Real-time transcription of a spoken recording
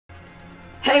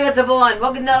Hey, what's up, everyone?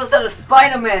 Welcome to another episode of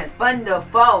Spider-Man Fun to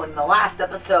Foe. In the last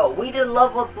episode, we did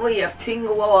level 3 of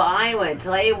Tangaroa Island.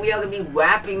 Today, we are going to be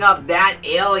wrapping up that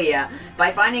area by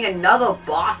finding another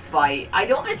boss fight. I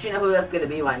don't actually know who that's going to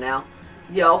be right now.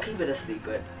 Yeah, I'll keep it a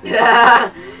secret.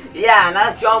 Yeah, and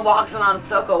as John walks around the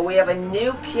circle, we have a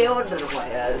new character to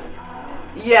play as.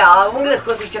 Yeah, I'm going to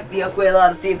quickly check the upgrade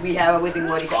ladder to see if we have everything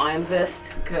ready for Iron Fist.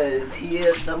 Because he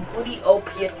has some pretty OP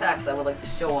attacks I would like to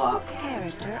show off.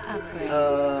 Character upgrade.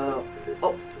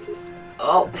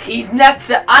 Oh, he's next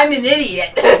to— I'm an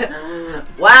idiot!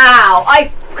 Wow,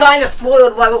 I kind of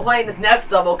spoiled why we're playing this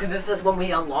next level, because this is when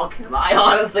we unlock him. I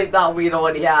honestly thought we'd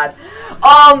already had.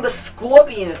 The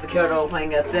Scorpion is the character we're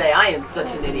playing as today. I am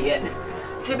such an idiot.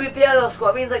 To be fair, the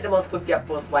Scorpion's like the most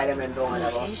forgetful Spider-Man villain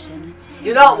ever.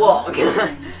 You're not wrong.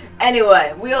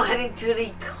 Anyway, we are heading to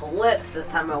the cliffs this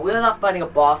time around. We're not fighting a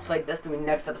boss fight. That's the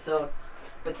next episode.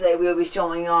 But today we'll be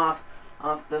showing off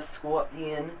the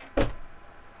Scorpion.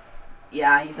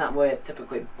 Yeah, he's not really a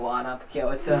typically brought up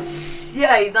character.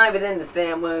 Yeah, he's not even in the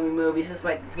Sam Raimi movies,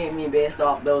 despite this game being based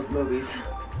off those movies.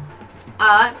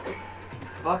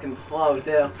 It's fucking slow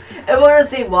too. Everyone has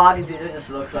the same walking to, it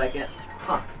just looks like it.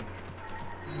 Huh.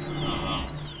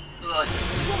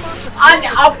 I'm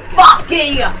a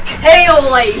fucking tail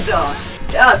laser!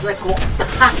 Yeah, it's really cool.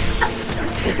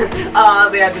 Oh,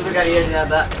 I think we gotta hear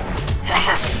that.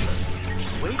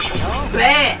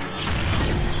 Bam!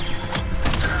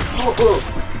 Ooh.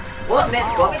 What, man?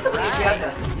 Scorpion's a pretty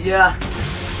character. Yeah.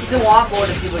 He's a lot more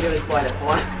than people really quite it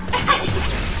for.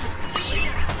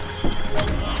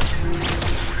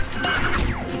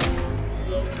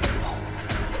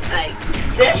 Like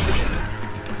this.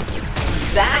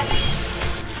 That.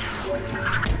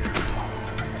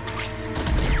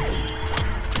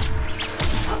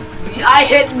 I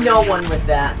hit no one with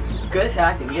that. Good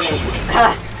hacking, get it.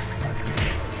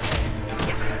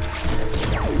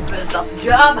 Messed up the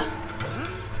job.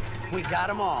 We got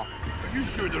them all. Are you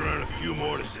sure there aren't a few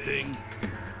more to sting?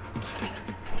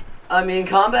 I mean,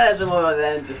 combat isn't more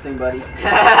that interesting, buddy.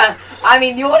 I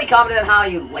mean, you already commented on how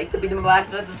you like the beat 'em up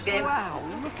aspect of this game. Wow,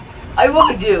 look. I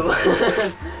really do.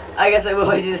 I guess I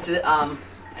really just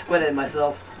squinted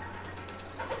myself.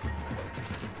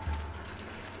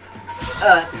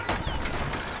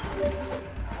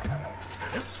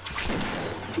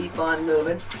 Keep on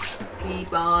moving.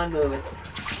 Keep on moving.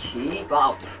 Keep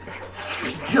up.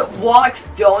 Walks,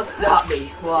 don't stop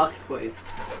me. Walks, please.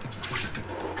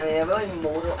 I mean, I'm really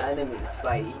mortal enemy,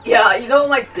 Spidey. Yeah, you know what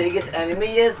my biggest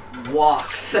enemy is?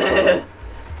 Walks. Calm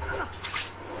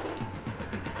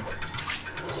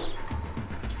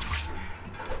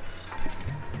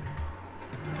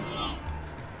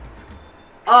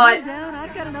down,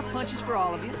 I've got enough punches for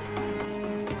all of you.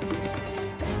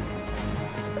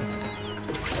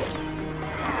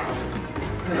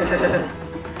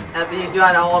 After you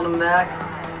try to hold them back,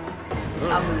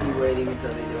 I'm gonna be waiting until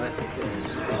they do it.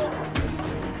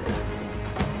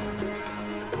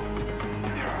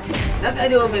 Not gonna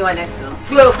do it with me right next to them.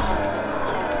 True!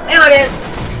 There it is!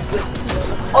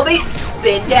 Oh, they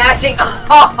spin dashing!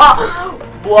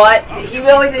 What? He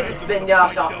really did just spin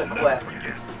dash off the cliff.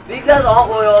 These guys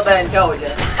aren't really all that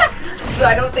intelligent. So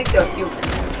I don't think they're human.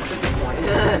 That's a good point.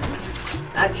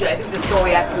 Actually, I think the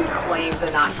story actually claims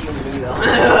they're not human either.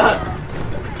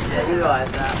 Yeah, you realize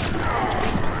that.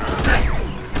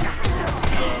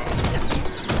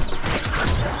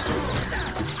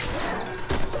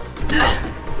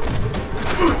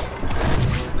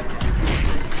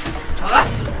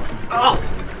 Oh.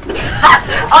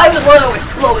 I was literally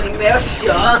floating there,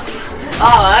 sure.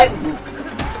 Alright.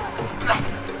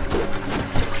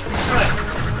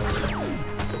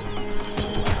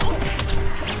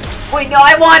 Wait, no,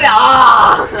 I want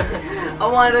I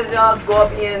wanted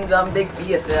Scorpion's big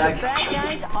B attack. The bad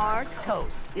guys are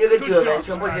toast. You could do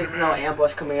eventually, but there's no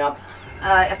ambush coming up.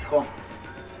 That's cool.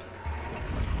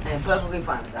 I'm perfectly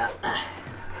fine with that.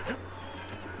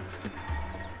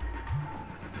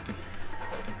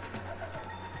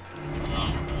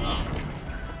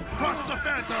 Cross the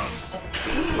phantoms!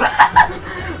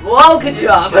 Well, good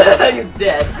job. You're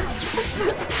dead.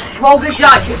 Well, good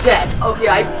job. You're dead. Okay,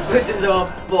 I put this on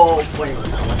full point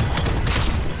on that one.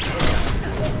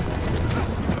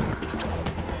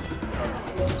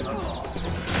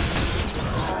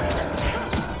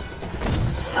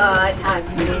 Time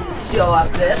for me to show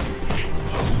off this.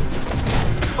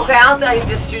 Okay, I don't think I can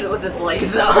just shoot it with this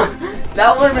laser.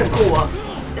 That would have been cool.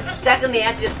 This is technically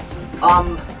actually just,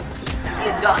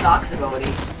 Doc's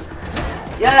ability.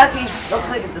 Yeah, it actually looks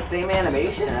like it's the same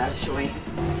animation, actually.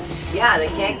 Yeah, they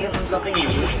can't give him something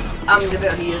unique.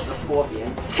 He is the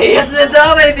Scorpion. See, it's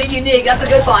not anything unique. That's a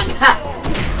good one.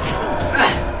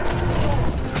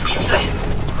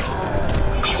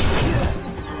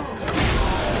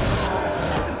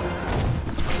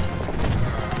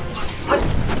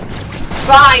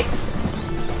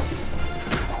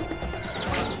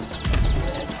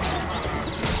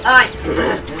 Alright.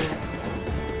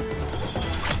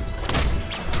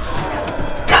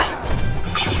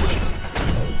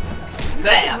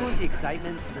 Bam. Ruins the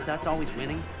excitement with us always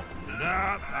winning.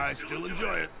 Nah, I still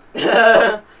enjoy it.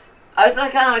 I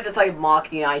kind of just like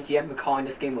mocking IGF and calling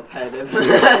this game repetitive.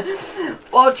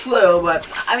 Well, true, but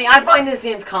I mean, I find this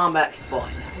game's combat fun.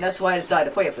 That's why I decided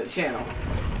to play it for the channel.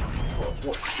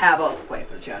 Well, have us play it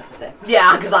for the channel, to say.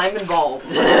 Yeah, because I'm involved.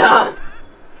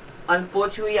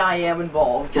 Unfortunately, I am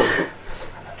involved. Did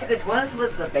you want to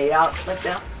split the bait out like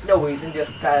that? No reason,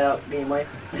 just cut out game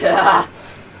life. Yeah.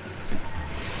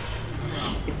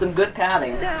 It's some good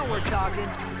padding. Now we're talking.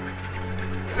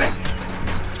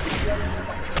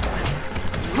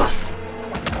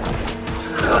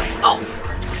 Oh.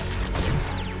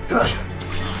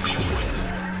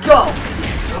 Go.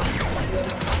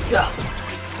 Go. Yeah.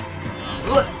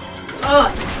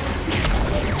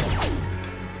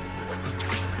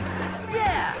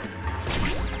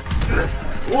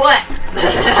 What?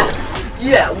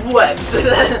 Yeah, what?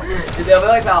 They're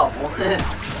very powerful.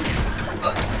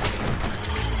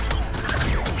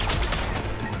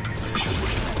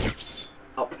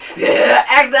 Oh,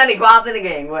 accidentally paused in the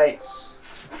game. Wait,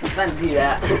 I'm trying to do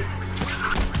that.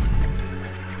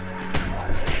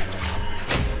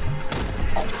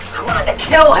 I wanted to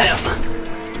kill him.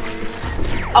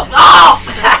 Oh no!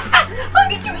 How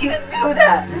did you even do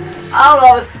that? I don't know.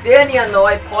 I was standing on the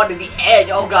right part of the edge.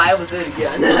 Oh god, I was there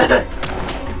again.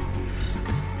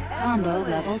 Combo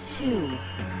level 2.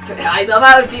 I love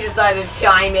how she decided to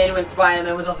chime in when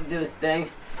Spiderman was supposed to do his thing.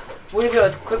 Weird though,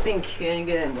 equipping can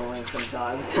get annoying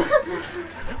sometimes.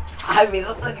 I mean, it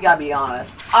looks like you gotta be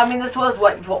honest. I mean, this was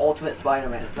right before Ultimate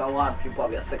Spider-Man, so a lot of people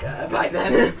probably got sick of it by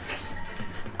then.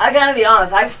 I gotta be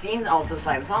honest, I've seen Ultimate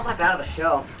Spider-Man. It's not that bad of a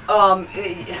show. I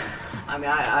mean,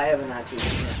 I haven't actually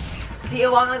seen it. See, a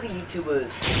lot of the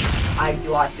YouTubers I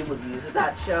watch the reviews of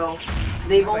that show,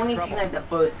 they've only seen like the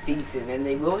first season, and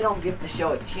they really don't give the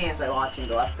show a chance by watching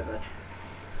the rest of it.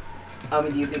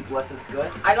 Do you think the rest of it's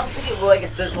good? I don't think it really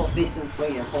gets this whole season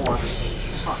 3 and 4.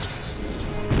 Huh.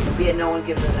 But yet no one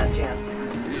gives it that chance.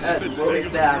 That's really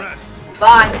sad.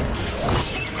 Bye!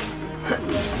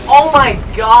 Oh my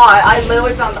god! I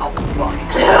literally found- oh fuck.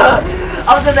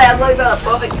 I was gonna say, I literally found a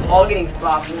perfect targeting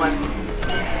spot for one.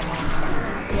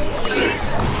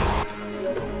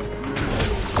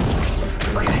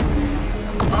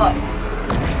 Okay.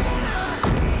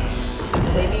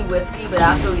 It's maybe whiskey, but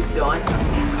after he's done,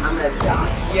 I'm gonna die.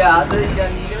 Yeah, after he's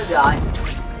done, you're gonna die.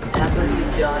 And after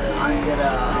he's done, I'm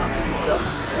gonna...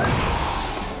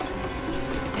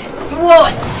 Throw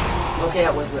it! Okay,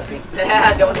 that was whiskey.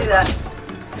 Don't do that.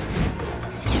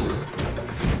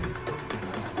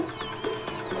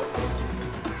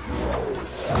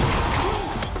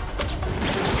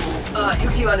 You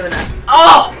keep on doing that.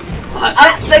 Oh!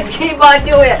 I still keep on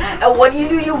doing it! And when you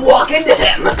do, you walk into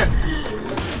him!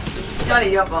 Johnny,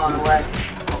 you're up on the way.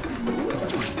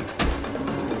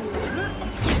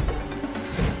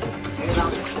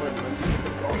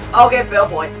 Okay, fair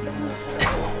point.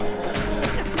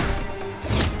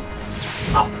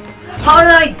 Oh. How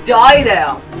did I die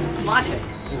there? Watch it.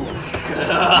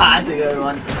 That's a good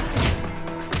one.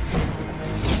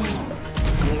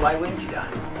 I mean, why wouldn't you die?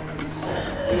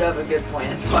 You have a good plan.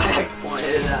 That's why I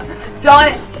pointed it out. Darn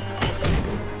it!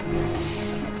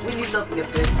 We need something to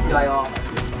finish this guy off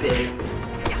big.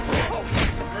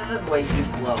 This is way too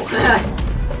slow.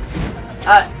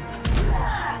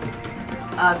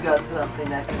 I've got something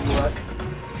that can work.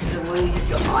 Will you use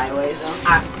your highway though?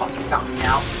 I fucking found me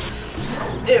out.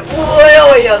 It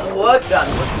really has worked on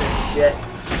with this shit.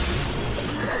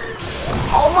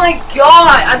 Oh my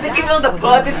god! I think you found the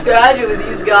perfect strategy with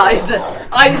these guys.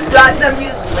 I distracted them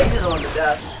using lasers on the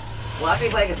death. Well, I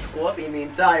think like a scorpion the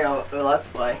entire let's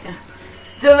play.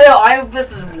 To be real, Iron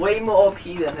Fist is way more OP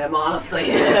than him, honestly.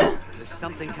 There's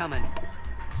something coming.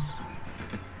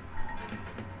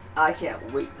 I can't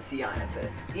wait to see Iron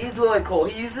Fist. He's really cool.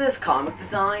 He uses this comic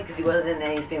design because he wasn't in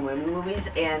any Stan Lee movies,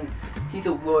 and he's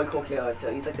a really cool character, so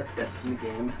he's like the best in the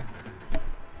game.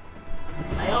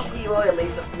 I hope he really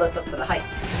lives up to the hype.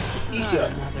 He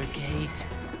should. Another gate.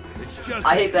 It's just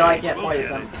I hate that I can't play as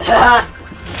him.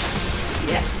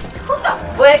 Yeah. What the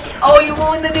frick? Oh, you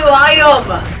won the new item!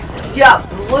 Yeah,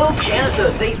 blue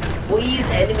canisters. They freeze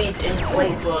enemies in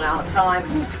place for an amount of time.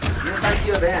 You're trying to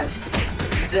your advantage.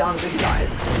 Use it on the big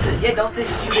guys. Yeah, don't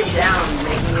just shoot it down,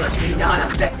 making it be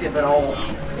non-effective at all.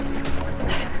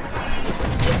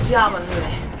 Good job on me.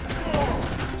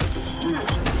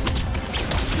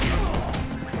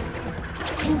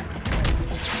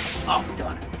 Oh,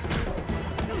 done.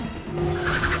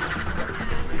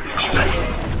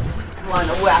 Come on,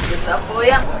 to wrap this up for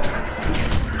ya.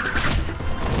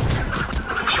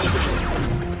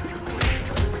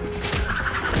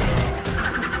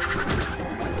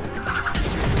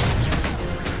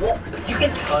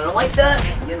 like that?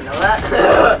 You didn't know that?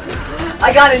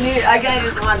 I kinda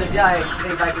just wanted to die and see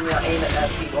if I can aim at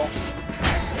people.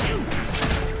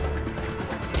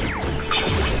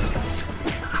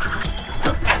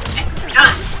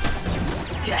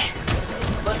 Okay.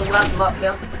 Let's wrap them up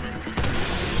here.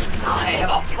 I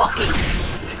have a fucking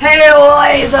tail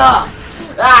laser!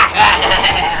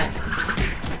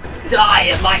 Die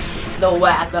at the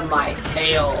wrath of my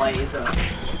tail laser.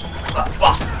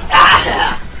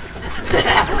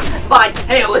 My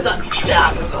tail is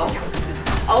unstoppable.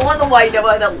 I wonder why you never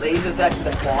had that laser attack in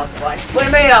the boss fight. But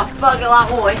it made it a fucking lot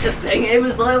more interesting. It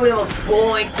was literally the most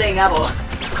boring thing ever.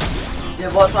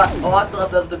 Yeah, boss fight. I'll watch the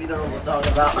rest of this if you don't know what we're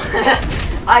talking about.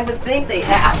 I would think they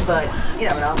have, but you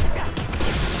never know.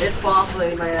 It's possible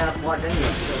you might have watched any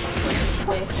episode.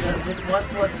 Wait, just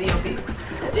watch the OP.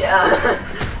 Yeah.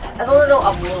 That's a little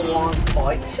long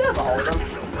fight. You should have all of them.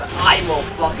 I will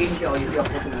fucking kill you if you're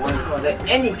fucking one for it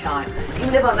anytime.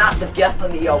 Even if I'm not the guest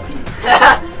on the OP.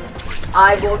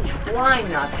 I will try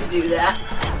not to do that.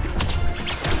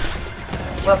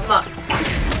 But fuck.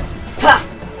 Ha!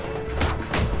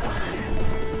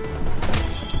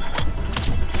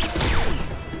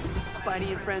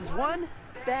 Spidey and Friends 1,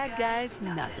 bad guys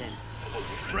nothing.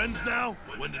 Friends now?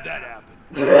 When did that happen?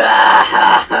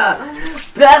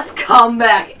 Best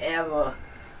comeback ever.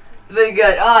 Pretty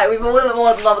good. Alright, we have a little bit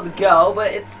more level to go,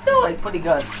 but it's still like pretty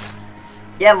good.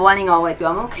 Yeah, I'm running all the way through.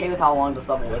 I'm okay with how long this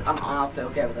level is. I'm honestly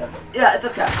okay with it. Yeah, it's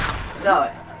okay. It's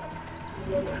alright.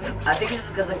 I think it's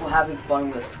because like we're having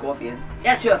fun with Scorpion.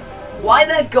 Yeah, sure. Why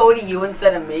did that go to you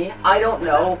instead of me? I don't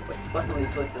know. What's some of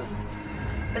these switches?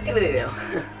 Let's see what they do.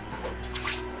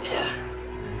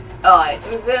 Alright, to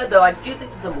be fair though, I do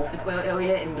think there's a multiplayer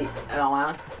area in the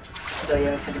around. So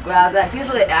yeah, to grab that. Here's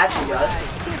what it actually does.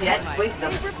 Yeah, wait, no.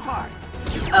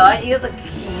 Here's a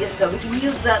key, so we can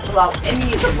use that to allow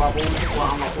any of the levels to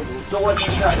unlock the doors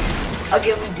and such.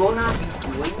 Again, we will not be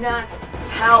doing that.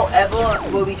 However,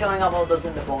 we'll be showing off all those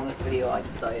in the bonus video, I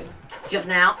decided. Just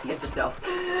now? Yeah, just now.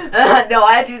 No,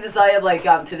 I actually decided, like,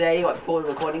 today, like, before the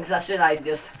recording session,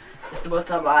 it's the first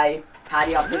time I had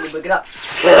the opportunity to look it up.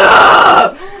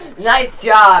 Nice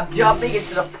job jumping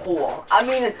into the pool. I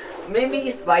mean,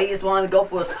 maybe Spidey just wanted to go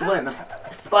for a swim.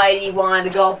 Spidey wanted to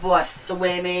go for a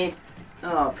swimming.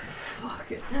 Oh,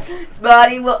 fuck it.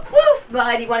 Spidey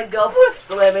Spidey want to go for a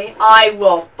swimming. I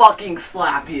will fucking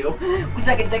slap you. Which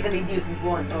I can technically do since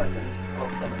one person. Oh,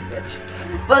 son of a bitch.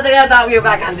 Plus, I thought we were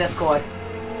back on Discord.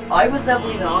 I was never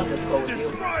even on Discord with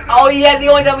you. Oh yeah, the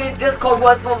only time we did Discord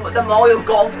was from the Mario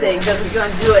Golf thing, because we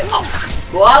couldn't do it. Oh,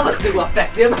 well, I was too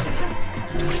effective.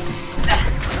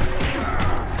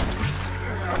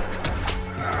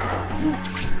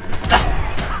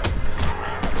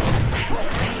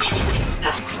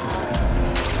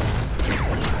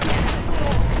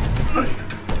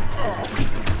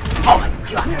 Oh my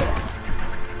god.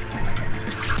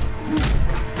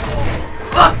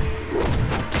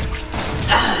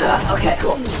 Okay,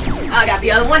 cool. I got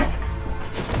the other one.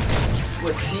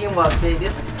 With teamwork, baby.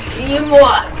 This is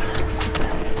teamwork.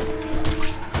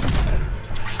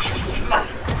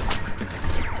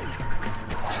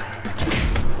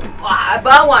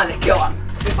 But I wanted to kill him.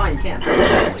 Okay, fine, you can.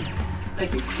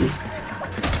 Thank you.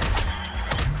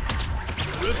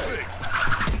 Terrific.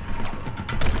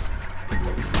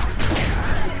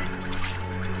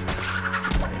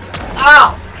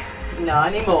 Ow! Not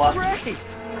anymore. Great!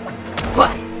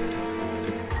 What?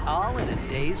 All in a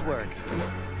day's work.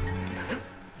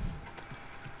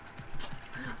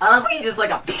 I don't know if you just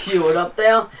like appeared up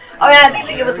there. Oh yeah, I think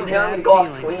they give us from here. I'm gonna go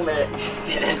off screen, but it just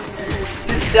didn't.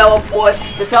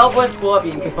 The teleport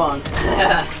Scorpion confirmed. I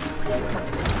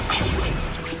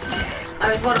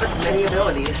mean, it's one of its many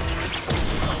abilities.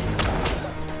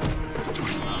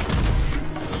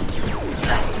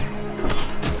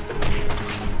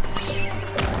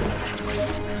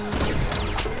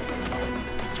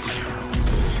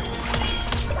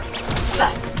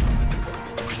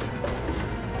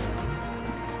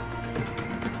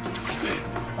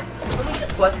 Let me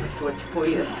just press the switch,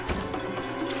 please.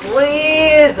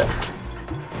 Please!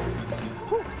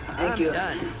 Thank you.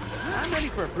 Done. I'm ready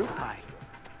for a fruit pie.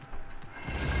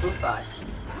 Fruit pie.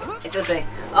 Interesting.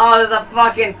 Oh, there's a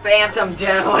fucking phantom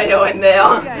generator in there.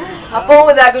 How far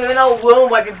was that? Because there's no room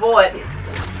right before it.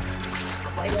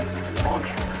 Why is this long?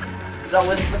 Because I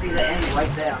wasn't put these at end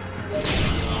right there.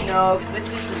 No, because this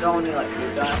is only like 2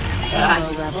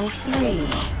 times. Level 3.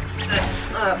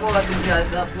 Alright, we'll let these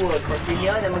guys up real quickly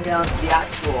here, and then we'll get on to the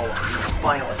actual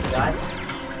finalist, guys.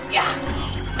 Yeah.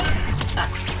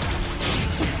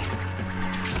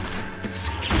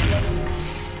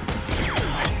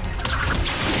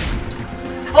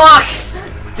 Fuck!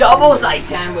 double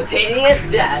simultaneous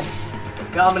death.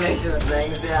 Combination of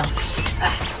things, yeah.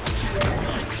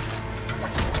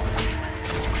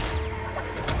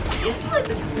 This is like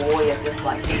the glory of just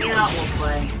like hanging out with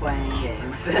friends playing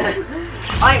games.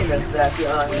 I miss that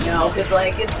feeling, you know, because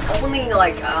like it's only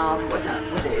like what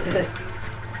day is it?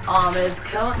 It's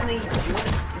currently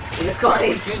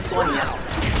June 20th.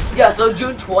 Yeah, so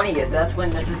June 20th, that's when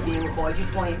this is being recorded, June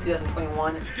 20th,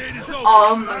 2021.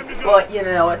 But you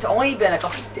know, it's only been a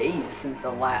couple of days since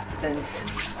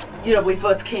you know, we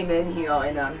first came in here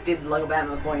and did Lego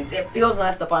Batman recordings. It feels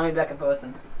nice to finally be back in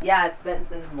person. Yeah, it's been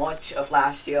since March of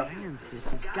last year.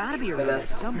 This has got to be around this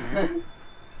somewhere.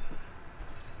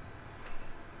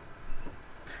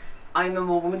 I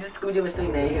remember when we did Scooby-Doo Mystery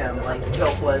Mayhem, like, the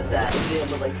joke was that we didn't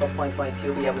relate till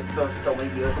 2022, but yeah, it was filmed so many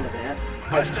years in advance.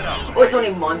 Or so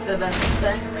many months in advance,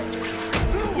 then.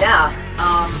 Yeah,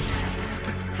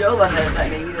 Joe about this, I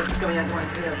mean, this is coming out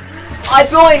 22. I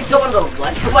feel like someone will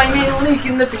let my main leak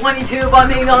in the 22, if I'm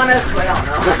being honest, but I don't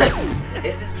know.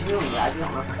 This is June, I don't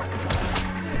know.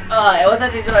 It was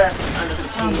actually just on the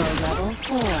machine. Combo level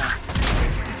 4.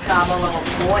 Combo level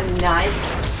 4, nice.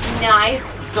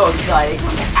 Nice. So exciting.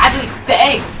 Actually,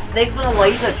 thanks! Thanks for the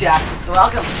laser check. You're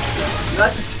welcome.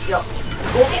 You know,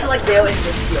 Scorpion like barely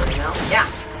sits here, you know? Yeah.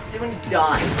 As soon as you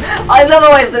die. I love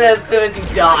always said as soon as you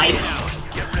died.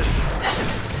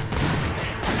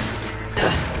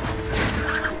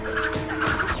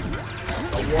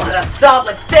 I wanna stop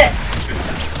like this!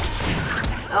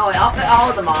 Oh wait, I'll fit all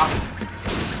of them off.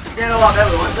 I'm gonna off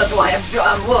everyone, that's why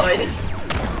I'm worried.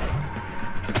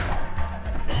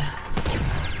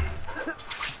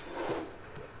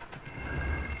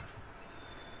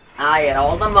 I get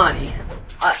all the money.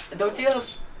 Don't you have...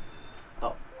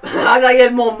 Oh. I gotta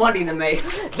get more money than me.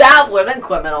 That would've been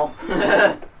criminal.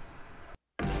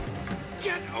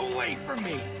 Get away from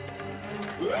me!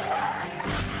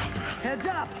 Heads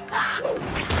up!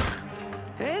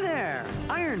 Hey there!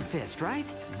 Iron Fist,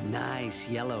 right? Nice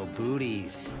yellow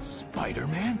booties.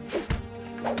 Spider-Man?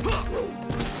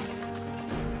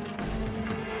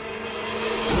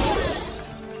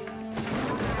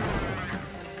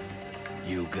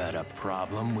 You got a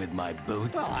problem with my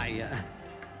boots? Well,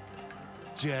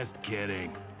 Just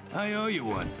kidding. I owe you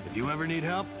one. If you ever need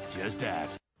help, just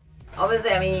ask.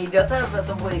 Obviously, I mean, he does have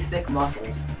some really sick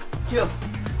muscles. True.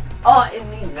 In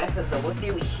the next episode, we'll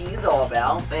see what he's all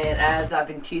about. And as I've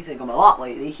been teasing him a lot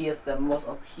lately, he is the most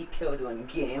OP killer in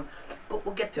the game. But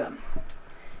we'll get to him.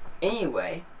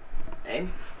 Anyway,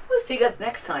 we'll see you guys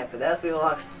next time for this. We will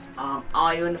have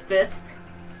Iron Fist.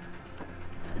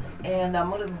 And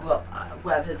I'm gonna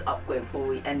grab his upgrade before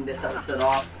we end this episode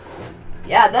off.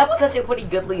 Yeah, that was actually a pretty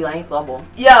goodly length level.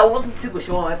 Yeah, it wasn't super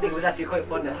short. I think it was actually quite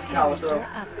fun to power through.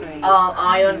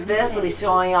 Iron Fist will be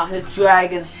showing out his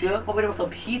dragon spear. We'll be able to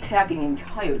P-tagging the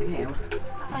entire game.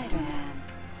 Spiderman.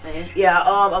 And, yeah,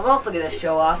 I'm also gonna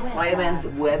show off Spider-Man's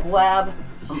web lab.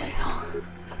 Oh my god.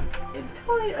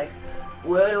 Entirely, like,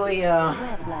 where do we,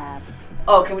 Web lab.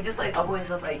 Oh, can we just, like, upgrade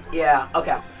stuff? Like, yeah,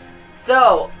 okay.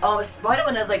 So,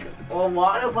 Spider-Man has, like, a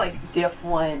lot of, like,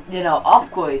 different, you know,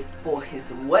 upgrades for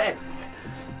his webs.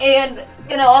 And,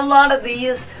 you know, a lot of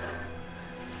these,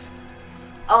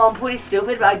 pretty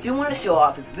stupid, but I do want to show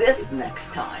off this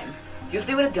next time. You'll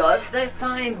see what it does next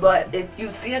time, but if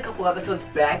you've seen a couple episodes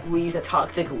back, we use the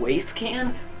toxic waste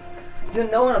cans. You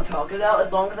know what I'm talking about,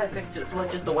 as long as I picture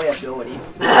just the way ability.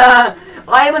 I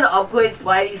am gonna upgrade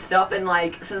Spidey stuff in,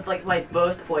 like, since, like, my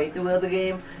first playthrough of the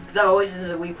game. Because I've always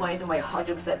just replaying through my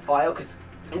 100% file, because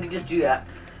you can just do that.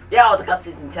 Yeah, all the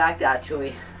cutscenes intact,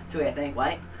 actually. I think,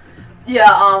 right?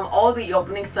 Yeah, all the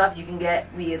opening stuff you can get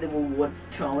via the rewards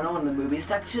terminal in the movie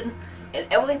section. And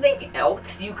everything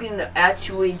else you can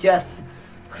actually just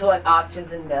select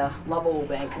options in the level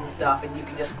banks and stuff, and you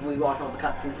can just rewatch all the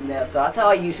cutscenes from there. So that's how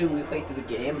I usually replay through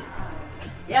the game.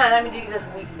 Yeah, and I mean, you can just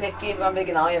pick game on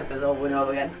making Iron Fist over and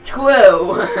over again.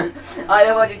 True! I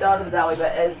never actually thought of it that way,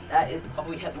 but that is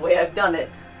probably the way I've done it.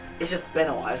 It's just been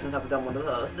a while since I've done one of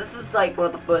those. This is like one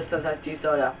of the first times I've actually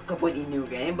started a completely new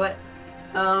game, but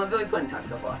really fun time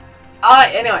so far.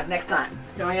 Alright, anyway, next time.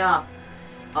 Showing off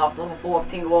level 4 of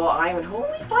Tangaroa Island. Who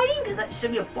are we fighting? Because that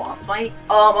should be a boss fight.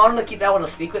 I'm gonna keep that one a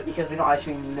secret because we don't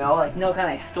actually know, like, no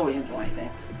kind of story into anything.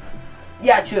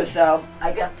 Yeah, true, so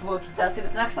I guess we'll keep that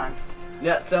secret next time.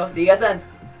 Yeah, so see you guys then.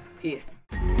 Peace.